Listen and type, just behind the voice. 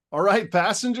All right,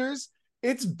 passengers,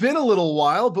 it's been a little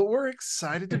while, but we're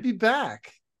excited to be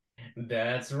back.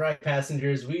 That's right,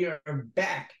 passengers. We are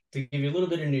back to give you a little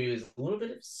bit of news, a little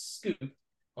bit of scoop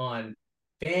on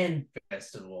Fan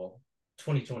Festival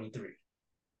 2023.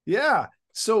 Yeah.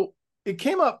 So it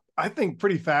came up, I think,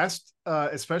 pretty fast,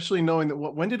 especially knowing that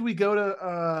when did we go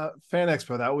to Fan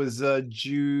Expo? That was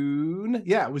June.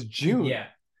 Yeah, it was June. Yeah.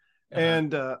 Uh-huh.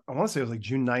 And I want to say it was like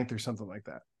June 9th or something like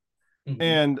that. Hmm.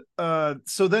 And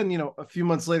so then, a few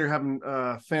months later, having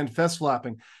Fan Festival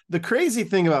happening. The crazy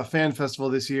thing about Fan Festival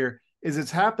this year is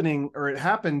it's happening, or it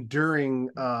happened during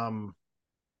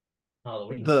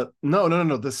Halloween. the no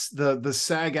the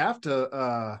SAG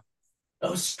AFTA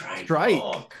Oh, strike. strike,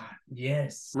 Oh, God.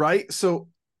 Yes. right? So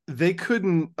they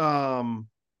couldn't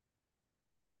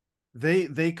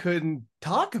they couldn't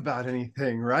talk about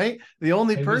anything, right? The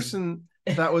only It was, person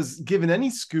that was given any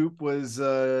scoop was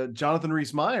Jonathan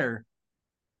Rhys Meyer.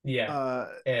 yeah. uh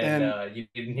And and you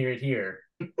didn't hear it here,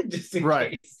 just in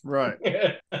right, case. right.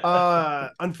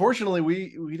 Unfortunately,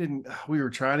 we were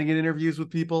trying to get interviews with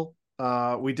people.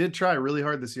 We did try really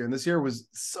hard this year, and this year was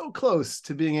so close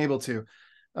to being able to.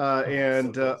 Oh, so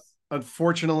And close.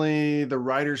 Unfortunately, the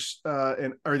writers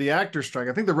or the actor strike.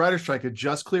 I think the writer strike had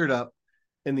just cleared up,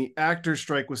 and the actor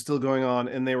strike was still going on.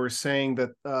 And they were saying that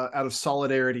out of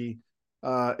solidarity,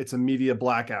 it's a media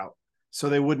blackout, so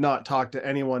they would not talk to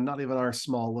anyone, not even our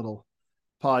small little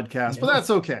podcast. But No. that's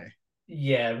okay.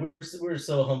 Yeah, we're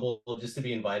so humble just to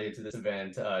be invited to this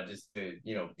event, just to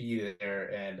be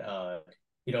there, and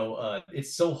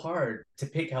it's so hard to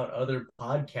pick out other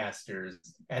podcasters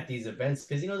at these events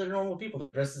because they're normal people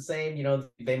dressed the same.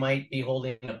 They might be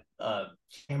holding a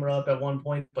camera up at one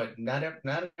point, but not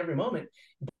at every moment.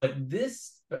 But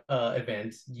this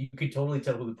event, you could totally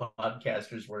tell who the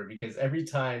podcasters were because every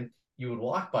time you would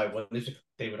walk by one,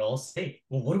 they would all say,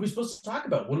 "Well, what are we supposed to talk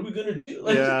about? What are we gonna do?"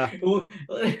 Yeah.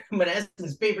 Like,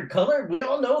 Manasseh's favorite color. We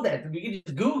all know that. We can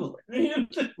just Google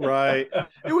it. Right.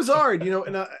 It was hard,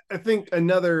 and I think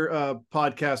another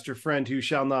podcaster friend who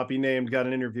shall not be named got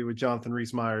an interview with Jonathan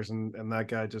Rhys Myers, and that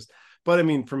guy just. But I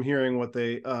mean, from hearing what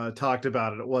they talked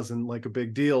about it wasn't like a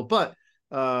big deal. But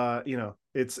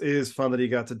it is fun that he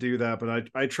got to do that. But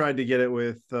I tried to get it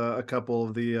with a couple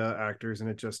of the actors, and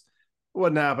it just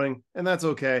wasn't happening, and that's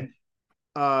okay.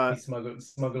 Uh, He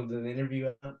smuggled an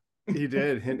interview out. he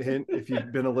did. Hint, hint. If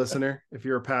you've been a listener, if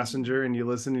you're a passenger and you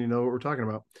listen, you know what we're talking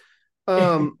about.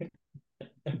 Um,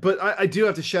 but I do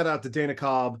have to shout out to Dana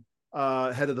Cobb,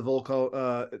 head of the vocal.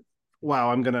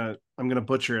 Wow, I'm gonna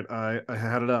butcher it. I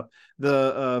had it up.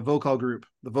 The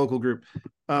vocal group.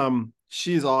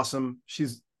 She's awesome.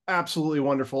 She's absolutely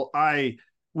wonderful.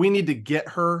 We need to get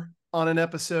her on an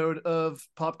episode of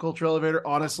Pop Culture Elevator, Oh,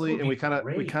 that honestly, would and we be kind of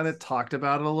we great. kind of talked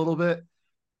about it a little bit.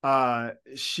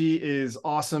 She is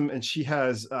awesome, and she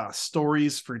has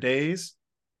stories for days.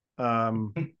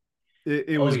 Um,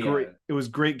 it Oh was great. yeah. It was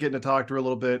great getting to talk to her a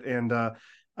little bit. And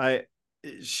I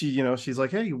she's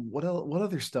like, hey, what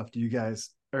other stuff do you guys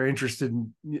are interested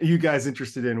in? You guys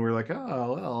interested in? We're like,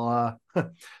 oh well,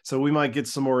 so we might get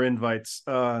some more invites,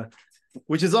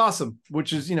 which is awesome.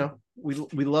 Which is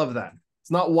we love that. It's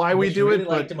not why Yeah, we she do really it,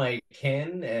 but liked my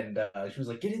Ken, and she was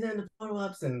like, "Get in there in the photo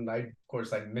ops," and of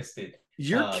course, I missed it.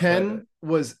 your But Ken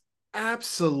was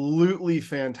absolutely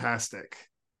fantastic.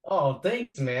 oh,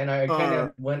 thanks, man. I kind Uh,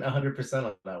 of went 100%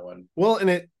 on that one. well,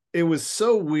 and it was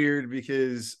so weird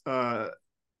because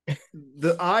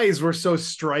the eyes were so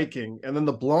striking, and then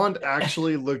the blonde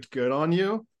actually looked good on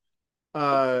you.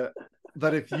 Uh,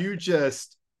 that if you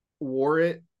just wore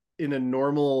it in a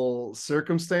normal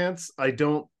circumstance, I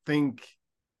don't think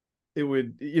it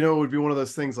would. It would be one of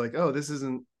those things like, oh, this is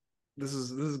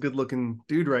a good looking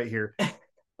dude right here. I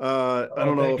Oh,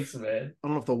 don't know if thanks, man.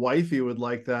 the wifey would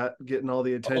like that, getting all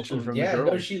the attention Oh from the yeah, no,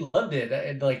 girls. she loved it,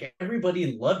 and like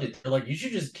everybody loved it. They're like, "You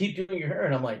should just keep doing your hair,"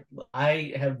 and I'm like,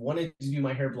 I have wanted to do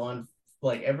my hair blonde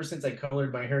like ever since I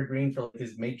colored my hair green for like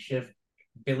this makeshift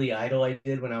Billy Idol I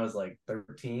did when I was like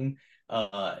 13.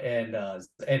 And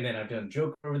then I've done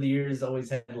Joker over the years, always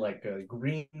had like a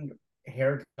green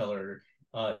hair color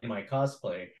in my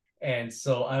cosplay. And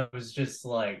so I was just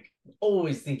like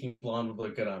always thinking blonde would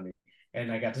look good on me. And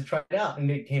I got to try it out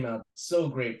and it came out so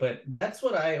great. But that's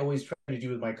what I always try to do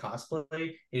with my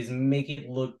cosplay is make it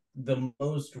look the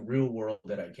most real world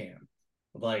that I can.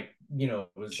 Like, it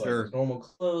was like Sure. with normal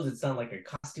clothes, it's not like a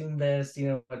costume vest,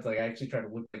 it's like I actually try to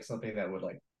look like something that would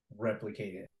like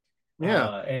replicate it.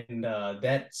 Yeah. And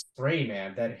that spray,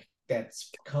 man, that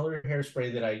color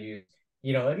hairspray that I use,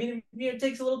 I mean, it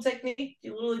takes a little technique, a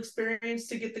little experience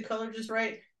to get the color just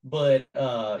right. But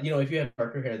if you have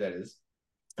darker hair, that is,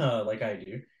 like I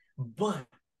do. But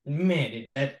man,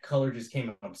 that color just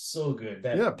came out so good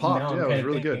that Yeah, it popped. now Yeah, I'm it was kind of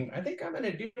really good. thinking, I think I'm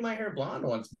gonna do my hair blonde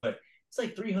once, but it's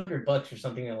like $300 or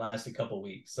something that lasts a couple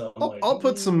weeks. So I'm like, I'll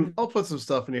put some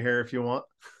stuff in your hair if you want.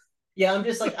 yeah, I'm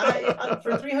just like, I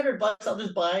for $300, I'll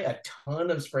just buy a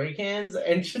ton of spray cans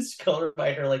and just color my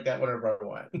hair like that whenever I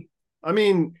want. I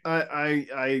mean,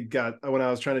 I got when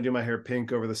I was trying to do my hair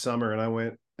pink over the summer, and I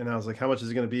went and I was like, how much is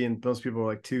it going to be? And most people were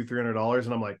like $200-300,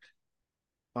 and I'm like,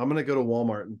 I'm gonna go to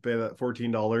Walmart and pay that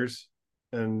 $14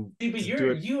 and See, but just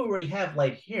do it. you already have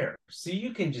like hair, so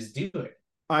you can just do it.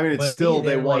 I mean, it's But me, still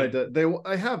they they're wanted like, to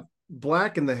they I have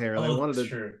black in the hair, and oh, that's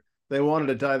true. they wanted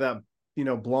to dye that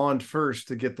blonde first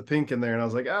to get the pink in there, and I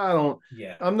was like, I don't,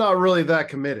 Yeah. I'm not really that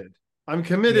committed. I'm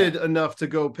committed Yeah. enough to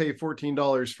go pay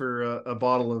 $14 for a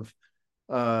bottle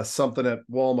of something at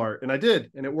Walmart, and I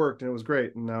did, and it worked, and it was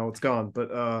great, and now it's gone.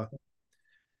 But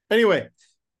anyway,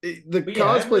 the But yeah,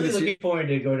 I'm cosplay really this year, looking forward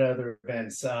to go to other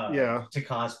events, yeah, to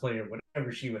cosplay or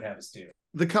whatever she would have us do.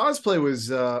 the cosplay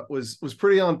was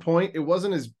pretty on point. It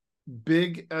wasn't as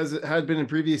big as it had been in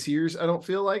previous years, I don't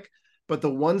feel like, but the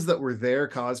ones that were there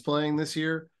cosplaying this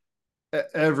year,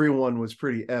 everyone was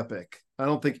pretty epic. I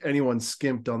don't think anyone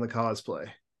skimped on the cosplay.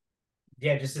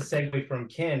 Yeah, just a segue from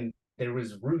Ken, there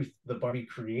was Ruth, the Barbie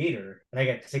creator, and I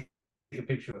got to take a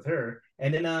picture with her.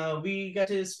 And then we got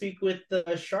to speak with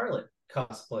Charlotte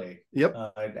cosplay. Yep.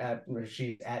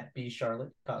 She's at B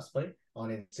Charlotte cosplay on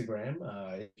Instagram.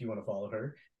 If you want to follow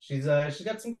her, she's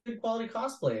got some good quality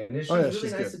cosplay, and she's Oh yeah, really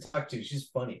she's nice good. to talk to. She's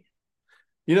funny.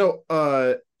 You know,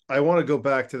 I want to go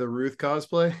back to the Ruth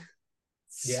cosplay.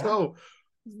 Yeah. So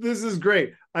this is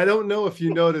great. I don't know if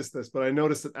you noticed this, but I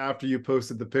noticed it after you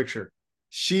posted the picture.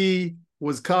 She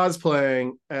was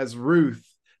cosplaying as Ruth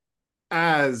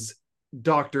as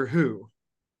Doctor Who,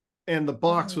 and the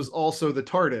box was also the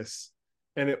TARDIS,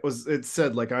 and it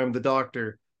said like I'm the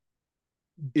Doctor.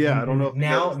 Yeah, I don't know if you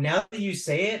Now, noticed. now that you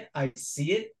say it, I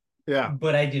see it, Yeah,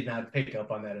 but I did not pick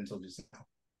up on that until just now.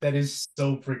 That is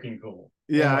so freaking cool.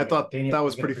 Oh yeah, I my god, thought that Danielle's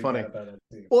was gonna pretty freak funny. out about that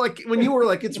too. Well, like when you were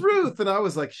like, it's Ruth, and I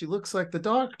was like, she looks like the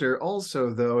Doctor also,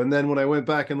 though. And then when I went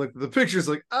back and looked at the pictures,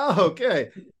 like, oh, okay,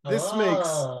 this makes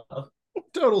Oh,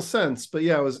 total sense. But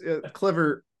yeah, it was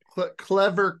clever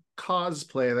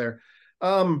cosplay there.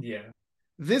 Um, yeah.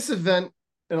 this event,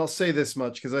 and I'll say this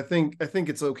much because I think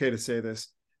it's okay to say this.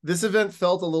 This event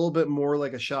felt a little bit more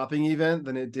like a shopping event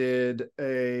than it did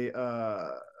a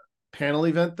panel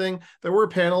event thing. There were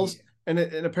panels, Yeah.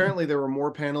 and apparently there were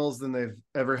more panels than they've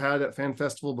ever had at Fan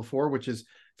Festival before, which is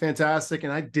fantastic.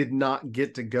 And I did not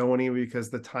get to go any because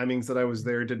the timings that I was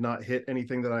there did not hit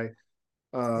anything that I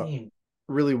Same.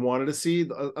 really wanted to see.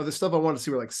 The other stuff I wanted to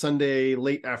see were like Sunday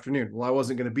late afternoon. Well, I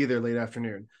wasn't going to be there late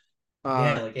afternoon.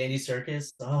 Yeah, like Andy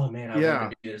Circus. Oh man, I wanted Yeah,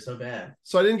 to be there so bad.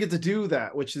 so I didn't get to do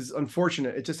that, which is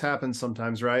unfortunate. It just happens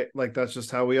sometimes, right? Like that's just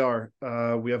how we are.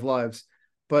 We have lives.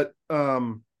 But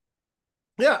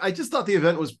yeah, I just thought the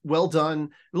event was well done.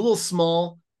 A little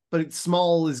small, but it's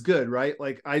small is good, right?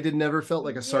 Like I did never felt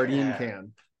like a sardine Yeah.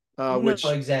 can, No, which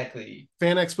exactly.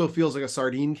 Fan Expo feels like a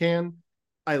sardine can.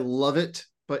 I love it,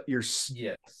 but you're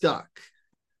Yes. stuck.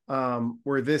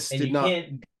 Where this And did you not.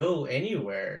 can't go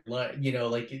anywhere. Like,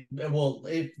 like, well,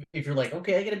 if you're like,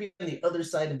 okay, I gotta be on the other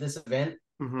side of this event,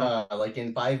 Mhm. like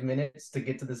in 5 minutes to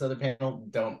get to this other panel,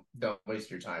 don't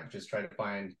waste your time. Just try to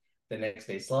find the next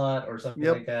day slot or something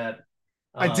Yep. like that.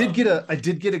 I Um,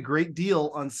 did get a great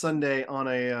deal on Sunday on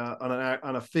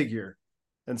on a figure,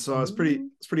 and so ooh, was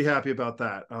pretty happy about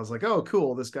that. I was like, oh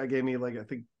cool, this guy gave me like I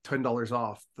think $10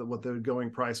 off what the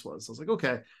going price was. I was like,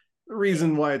 okay, the yeah,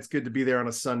 reason why it's good to be there on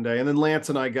a Sunday. And then Lance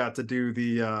and I got to do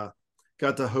the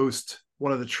got to host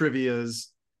one of the trivias,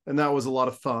 and that was a lot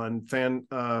of fun. Fan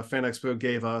Expo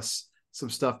gave us some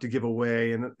stuff to give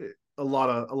away, and a lot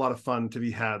of fun to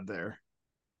be had there.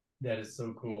 that is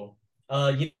so cool.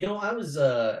 I was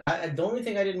the only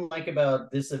thing I didn't like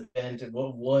about this event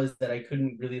what was that I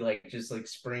couldn't really like just like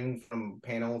spring from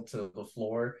panel to the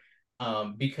floor,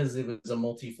 because it was a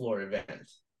multi-floor event,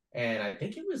 and I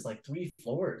think it was like 3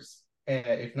 floors,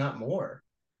 if not more.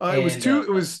 It was And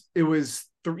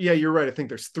two. Yeah, you're right. I think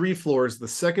there's 3 floors. The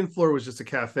second floor was just a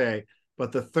cafe,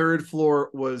 but the third floor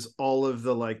was all of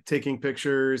the like taking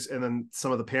pictures and then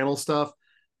some of the panel stuff.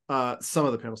 Some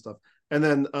of the panel stuff, and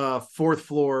then fourth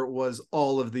floor was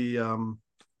all of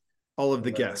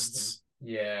the guests.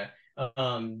 Yeah.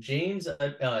 James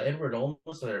Edward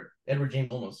Olmos or Edward James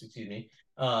Olmos, excuse me.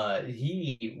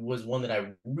 He was one that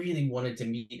I really wanted to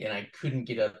meet and I couldn't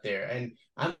get up there. And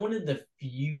I'm one of the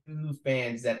few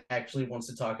fans that actually wants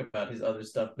to talk about his other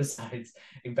stuff besides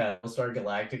Battlestar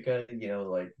Galactica,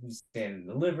 like Stand and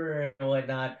Deliver and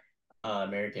whatnot.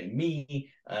 American Me,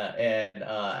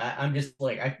 I'm just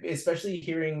like, especially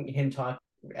hearing him talk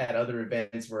at other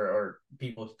events or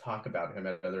people talk about him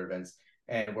at other events,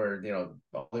 and where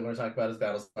all they want to talk about is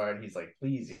Battlestar, and he's like,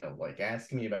 please, like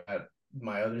ask me about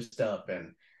my other stuff,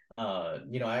 and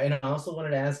and I also wanted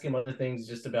to ask him other things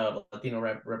just about Latino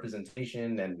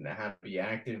representation and how to be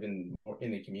active in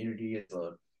the community as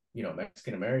a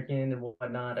Mexican American and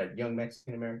whatnot, a young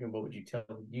Mexican American. What would you tell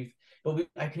the youth? But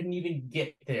I couldn't even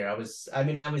get there. I was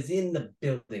in the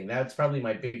building. That's probably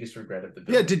my biggest regret of the Yeah,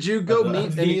 building. did you go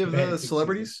meet any of the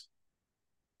celebrities?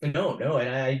 No, and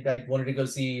I wanted to go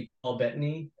see Paul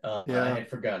Bettany. I Yeah. had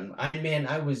forgotten.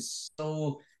 I was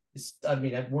so. I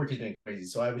mean, work has been crazy,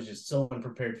 so I was just so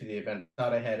unprepared for the event. I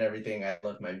thought I had everything. I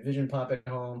left my Vision Pop at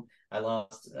home. I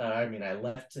lost. I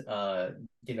left.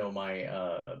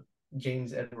 My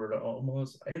James Edward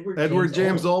Olmos. Edward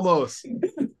James Olmos.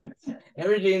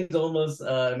 Edward James Olmos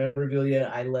memorabilia.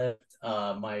 I left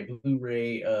my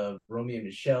Blu-ray of Romeo and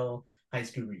Michelle high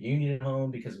school reunion at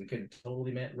home because we could have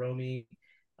totally met Romy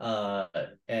uh,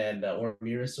 and or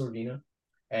Mira Sorvino.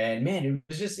 And man, it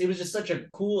was just such a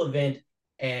cool event.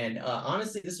 And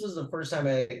honestly, this was the first time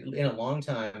in a long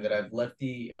time that I've left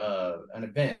the an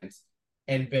event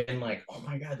and been like, oh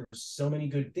my god, there were so many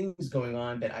good things going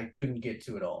on that I couldn't get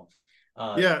to it all.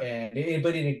 Yeah.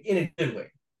 But in a good way,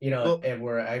 Well, and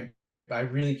where I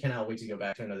really cannot wait to go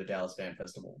back to another Dallas Fan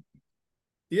Festival.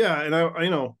 yeah, and I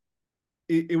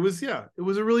it was it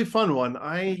was a really fun one.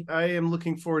 I am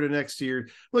looking forward to next year.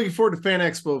 Looking forward to Fan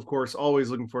Expo, of course.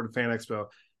 Always looking forward to Fan Expo.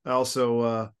 I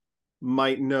also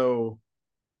might know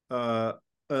a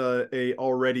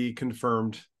already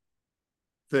confirmed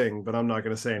thing, but I'm not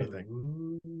going to say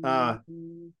anything.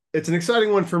 It's an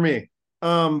exciting one for me.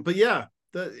 But yeah,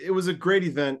 it was a great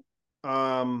event.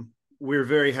 We're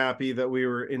very happy that we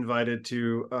were invited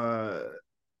to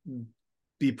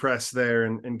be pressed there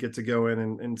and get to go in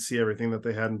and see everything that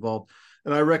they had involved.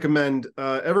 And I recommend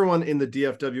everyone in the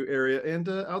DFW area and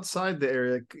outside the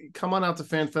area, come on out to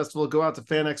Fan Festival, go out to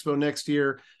Fan Expo next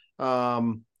year.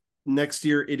 Next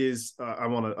year it is, I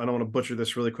don't want to butcher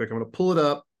this really quick. I'm going to pull it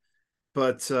up,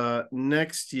 but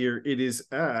next year it is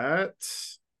at,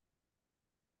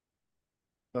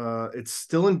 it's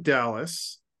still in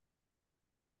Dallas.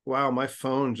 Wow, my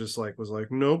phone just was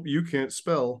like, nope, you can't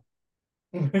spell.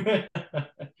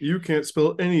 You can't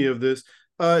spell any of this.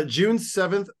 June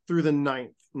 7th through the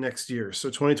 9th next year. So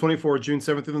 2024, June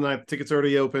 7th through the 9th. Tickets are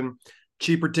already open.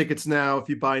 Cheaper tickets now if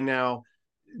you buy now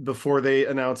before they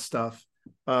announce stuff.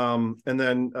 And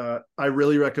then I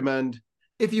really recommend,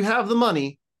 if you have the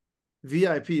money,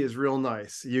 VIP is real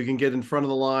nice. You can get in front of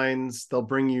the lines. They'll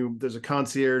bring you, there's a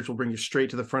concierge, will bring you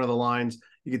straight to the front of the lines.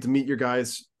 You get to meet your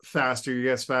guys faster, your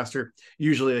guests faster.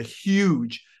 Usually a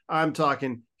huge, I'm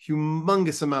talking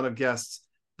humongous amount of guests.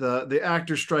 The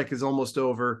actor strike is almost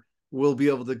over. We'll be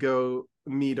able to go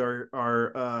meet our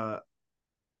I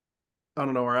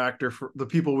don't know, our actor, for the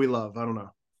people we love. I don't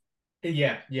know.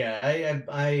 Yeah.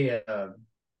 I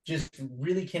just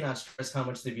really cannot stress how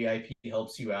much the VIP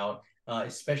helps you out,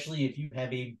 especially if you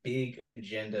have a big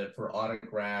agenda for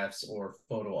autographs or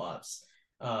photo ops.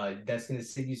 That's going to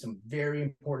save you some very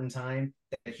important time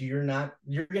that you're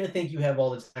going to think you have all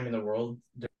the time in the world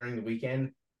during the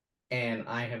weekend. And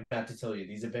I have got to tell you,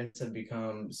 these events have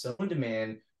become so in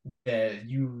demand that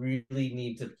you really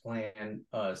need to plan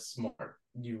smart.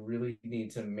 You really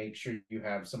need to make sure you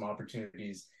have some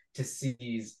opportunities to see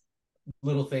these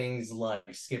little things like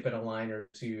skipping a line or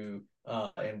two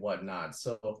and whatnot.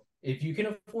 So if you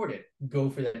can afford it, go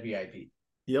for that VIP.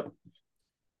 Yep.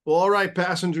 Well, all right,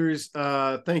 passengers.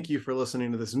 Thank you for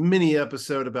listening to this mini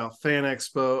episode about Fan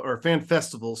Expo or Fan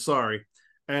Festival. Sorry.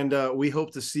 And we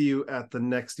hope to see you at the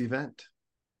next event.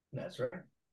 That's right.